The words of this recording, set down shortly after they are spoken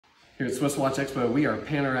Here at SwissWatchExpo, we are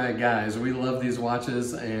Panerai guys. We love these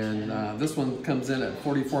watches, and this one comes in at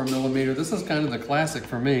 44 millimeter. This is kind of the classic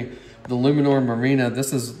for me, the Luminor Marina.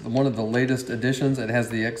 This is one of the latest editions. It has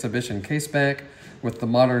the exhibition case back with the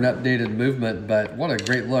modern updated movement, but what a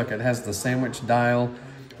great look. It has the sandwich dial,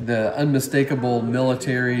 the unmistakable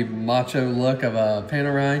military macho look of a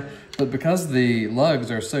Panerai, but because the lugs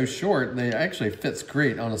are so short, they actually fits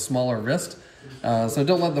great on a smaller wrist. So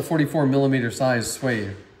don't let the 44 millimeter size sway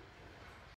you.